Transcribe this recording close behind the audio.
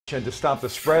And to stop the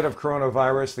spread of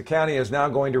coronavirus, the county is now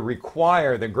going to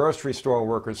require the grocery store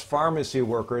workers, pharmacy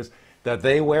workers, that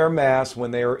they wear masks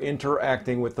when they are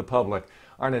interacting with the public.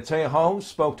 Our Natay Holmes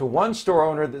spoke to one store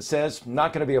owner that says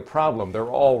not going to be a problem. They're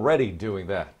already doing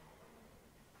that.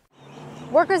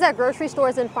 Workers at grocery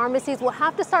stores and pharmacies will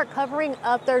have to start covering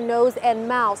up their nose and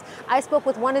mouths. I spoke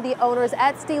with one of the owners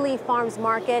at Steely Farms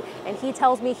Market, and he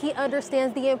tells me he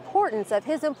understands the importance of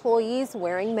his employees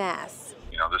wearing masks.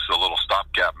 You know, this is a little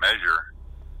stopgap measure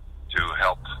to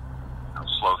help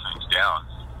slow things down,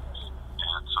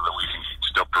 and so that we can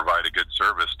still provide a good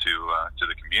service to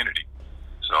the community.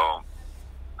 So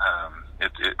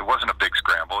it wasn't a big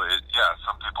scramble. Yeah,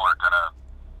 some people are going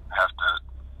to have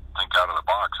to think out of the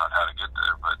box on how to get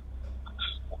there, but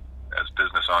as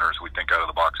business owners, we think out of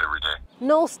the box every day.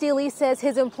 Noel Steely says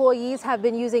his employees have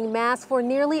been using masks for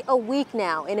nearly a week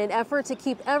now. In an effort to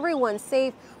keep everyone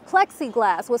safe,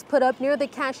 plexiglass was put up near the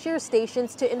cashier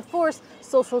stations to enforce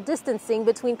social distancing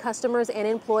between customers and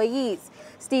employees.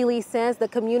 Steely says the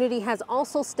community has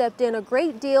also stepped in a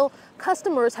great deal.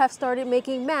 Customers have started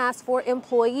making masks for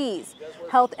employees.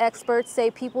 Health experts say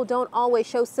people don't always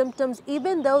show symptoms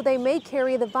even though they may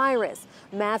carry the virus.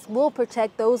 Masks will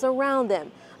protect those around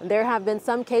them. There have been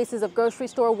some cases of grocery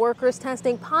store workers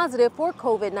testing positive for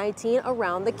COVID-19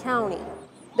 around the county.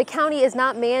 The county is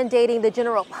not mandating the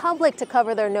general public to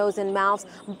cover their nose and mouths,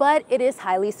 but it is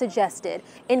highly suggested.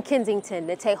 In Kensington,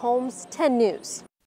 Natay Holmes, 10 News.